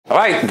All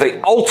right,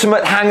 the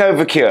ultimate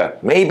hangover cure.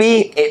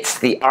 Maybe it's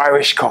the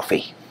Irish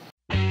coffee.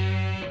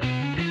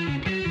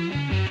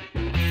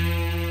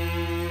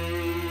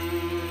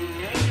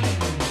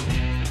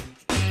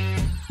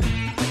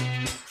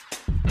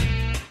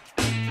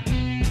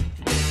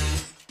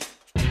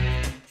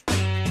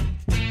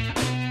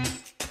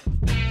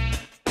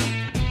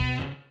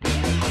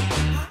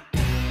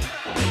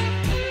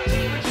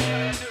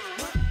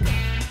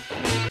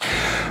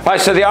 Right,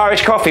 so the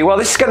Irish coffee, well,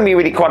 this is going to be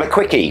really quite a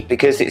quickie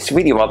because it's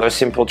really rather a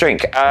simple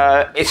drink.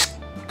 It's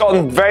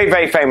gotten very,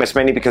 very famous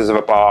mainly because of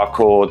a bar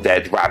called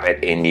Dead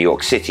Rabbit in New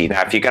York City.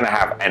 Now, if you're going to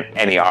have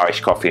any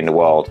Irish coffee in the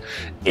world,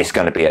 it's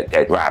going to be at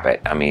Dead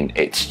Rabbit. I mean,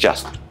 it's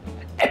just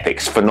epic,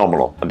 it's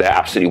phenomenal. They're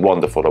absolutely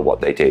wonderful at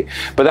what they do.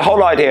 But the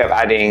whole idea of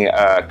adding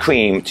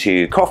cream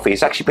to coffee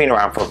has actually been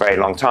around for a very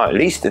long time, at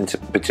least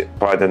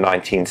by the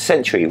 19th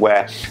century,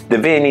 where the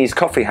Viennese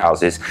coffee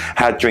houses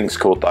had drinks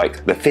called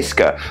like the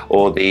Fisker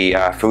or the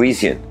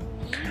Parisian.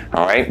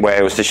 All right, where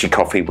it was literally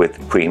coffee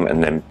with cream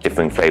and then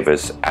different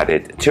flavors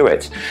added to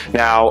it.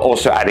 Now,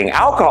 also adding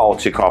alcohol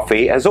to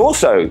coffee has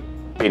also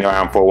been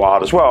around for a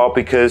while as well,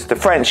 because the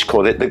French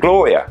called it the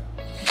Gloria.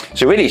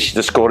 So really, you should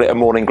just call it a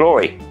morning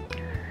glory.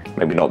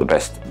 Maybe not the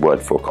best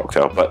word for a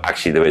cocktail, but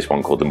actually there is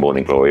one called the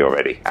Morning Glory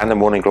already. And the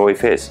Morning Glory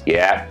Fizz.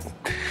 Yeah,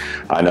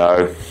 I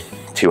know.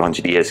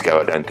 200 years ago,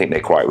 I don't think they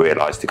quite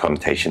realised the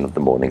connotation of the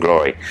Morning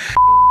Glory.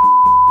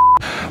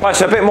 Right,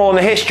 so a bit more on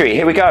the history.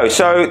 Here we go.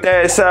 So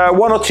there's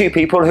one or two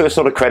people who are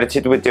sort of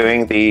credited with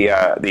doing the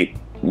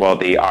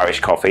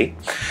Irish coffee.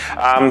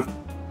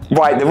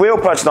 Right, the real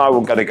person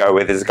I'm going to go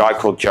with is a guy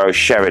called Joe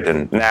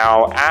Sheridan.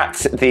 Now,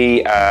 at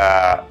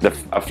a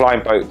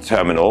flying boat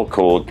terminal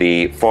called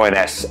the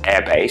Foynes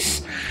Air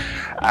Base,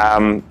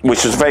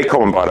 which was very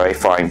common, by the way,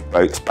 flying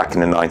boats back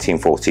in the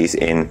 1940s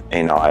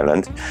in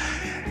Ireland.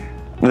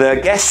 The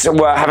guests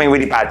were having a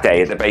really bad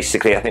day.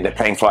 Basically, I think the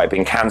plane flight had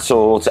been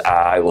cancelled.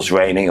 It was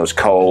raining, it was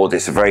cold.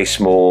 It's a very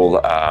small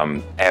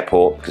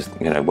airport because,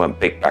 you know, weren't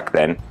big back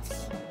then.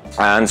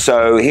 And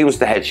so he was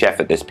the head chef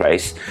at this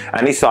place,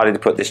 and he decided to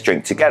put this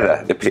drink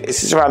together.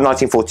 This is around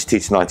 1942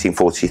 to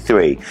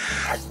 1943.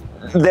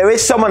 There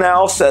is someone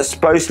else that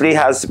supposedly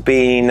has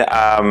been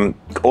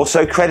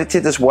also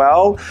credited as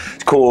well,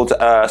 called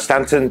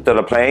Stanton de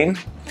la Plaine,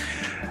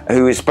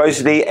 who is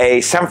supposedly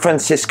a San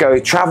Francisco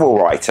travel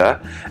writer,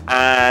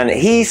 and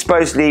he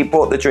supposedly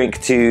brought the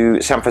drink to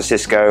San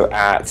Francisco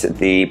at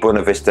the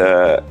Buena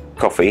Vista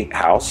Coffee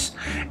House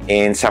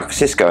in San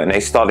Francisco, and they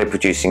started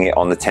producing it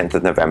on the 10th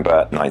of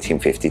November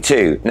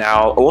 1952.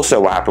 Now, also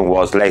what happened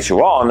was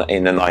later on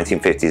in the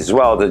 1950s as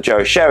well, that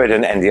Joe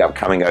Sheridan ended up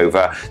coming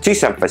over to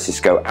San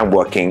Francisco and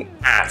working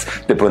at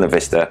the Buena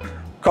Vista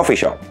coffee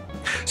shop.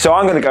 So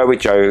I'm going to go with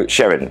Joe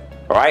Sheridan.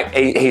 All right,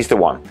 he's the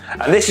one.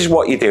 And this is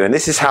what you do, and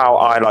this is how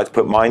I like to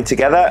put mine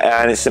together,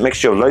 and it's a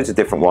mixture of loads of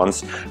different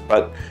ones,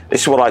 but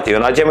this is what I do,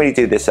 and I generally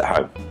do this at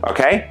home,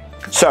 okay?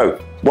 So,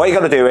 what you're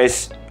gonna do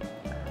is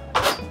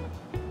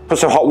put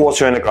some hot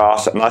water in a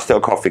glass, a nice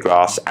little coffee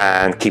glass,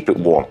 and keep it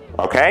warm,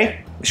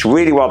 okay? It's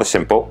really rather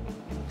simple.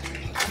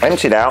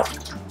 Empty it out.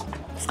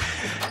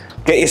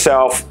 Get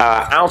yourself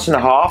an ounce and a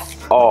half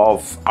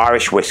of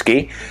Irish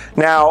whiskey.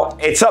 Now,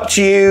 it's up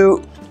to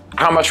you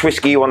how much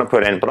whiskey you want to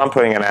put in, but I'm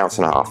putting an ounce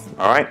and a half,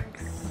 all right?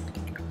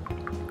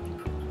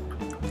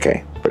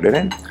 Okay, put it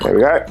in, there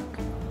we go.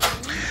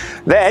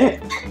 Then,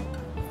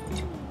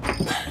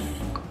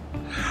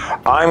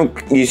 I'm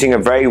using a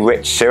very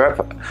rich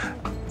syrup,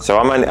 so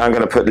I'm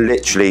going to put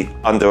literally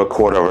under a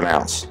quarter of an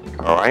ounce,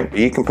 all right?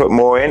 You can put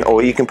more in,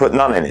 or you can put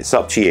none in, it's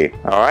up to you,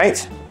 all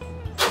right?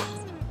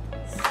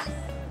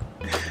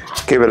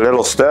 Give it a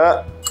little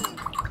stir.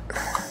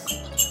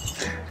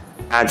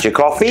 Add your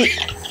coffee.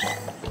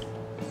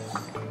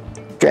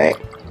 Okay.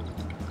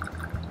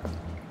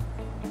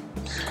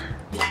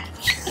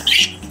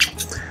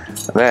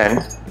 And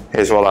then,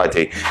 here's what I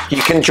do.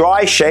 You can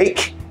dry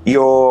shake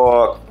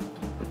your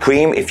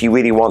cream if you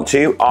really want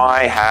to.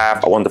 I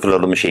have a wonderful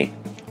little machine.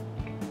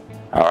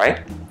 All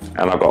right?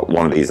 And I've got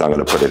one of these, I'm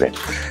gonna put it in.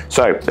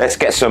 So, let's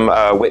get some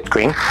whipped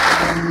cream.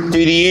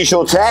 Do the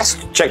usual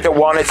test. Check that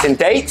one, it's in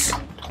date,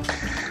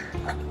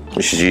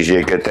 which is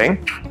usually a good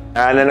thing.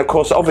 And then, of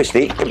course,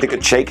 obviously, give it a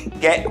good shake.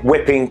 Get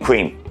whipping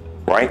cream,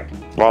 right?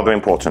 Rather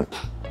important,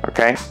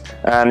 okay?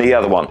 And the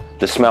other one,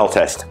 the smell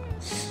test.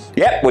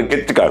 Yep, we're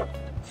good to go.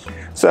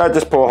 So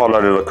just pour a whole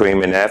load of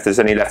cream in there. If there's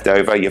any left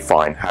over, you're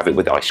fine. Have it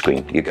with ice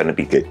cream, you're gonna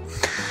be good.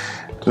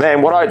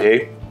 Then what I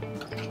do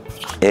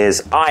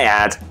is I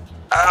add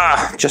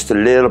just a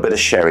little bit of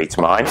sherry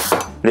to mine.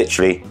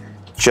 Literally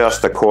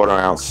just a quarter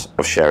ounce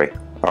of sherry,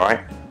 all right?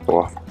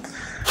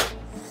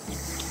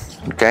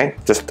 Okay,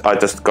 I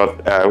just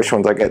got, which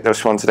one did I get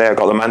this one today? I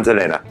got the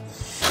Mandolina.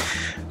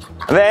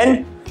 And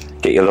then,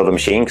 get your little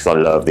machine, because I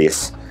love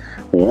this.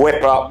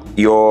 Whip up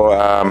your,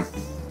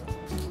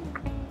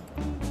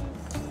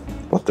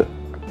 what the?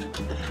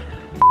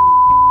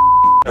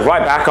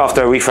 Right back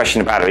after refreshing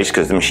the batteries,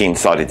 because the machine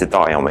decided to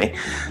die on me.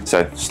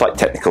 So, slight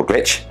technical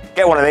glitch.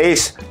 get one of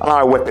these and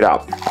I whip it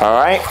up. All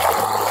right,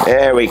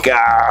 there we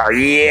go.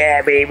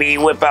 Yeah, baby,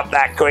 whip up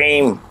that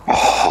cream.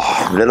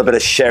 Oh, a little bit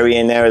of sherry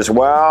in there as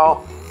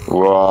well.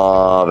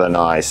 Rather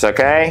nice,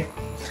 okay?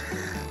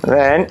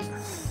 Then,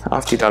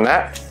 after you've done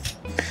that,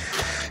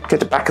 get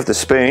the back of the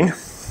spoon,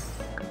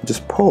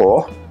 just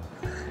pour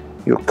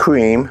your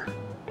cream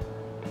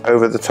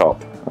over the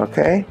top,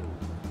 okay?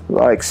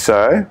 Like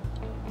so.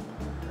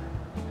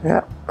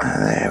 Yeah,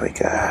 there we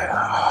go.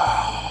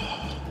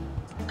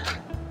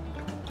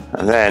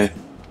 And then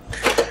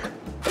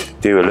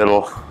do a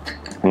little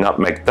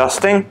nutmeg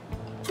dusting,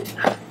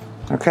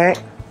 okay?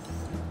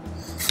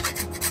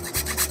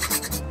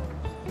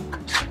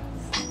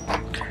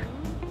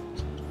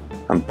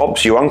 And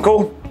Bob's your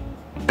uncle,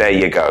 there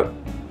you go.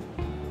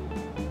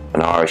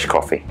 An Irish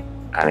coffee.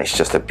 And it's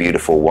just a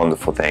beautiful,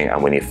 wonderful thing.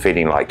 And when you're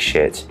feeling like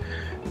shit,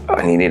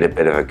 and you need a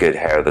bit of a good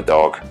hair of the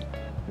dog,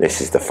 this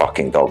is the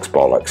fucking dog's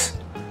bollocks.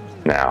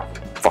 Now,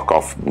 fuck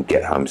off and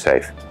get home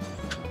safe.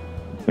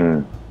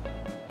 Oh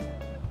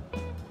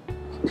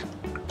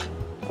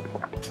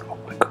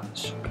my God.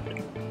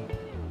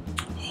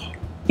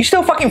 You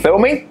still fucking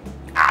filming?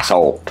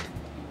 Asshole.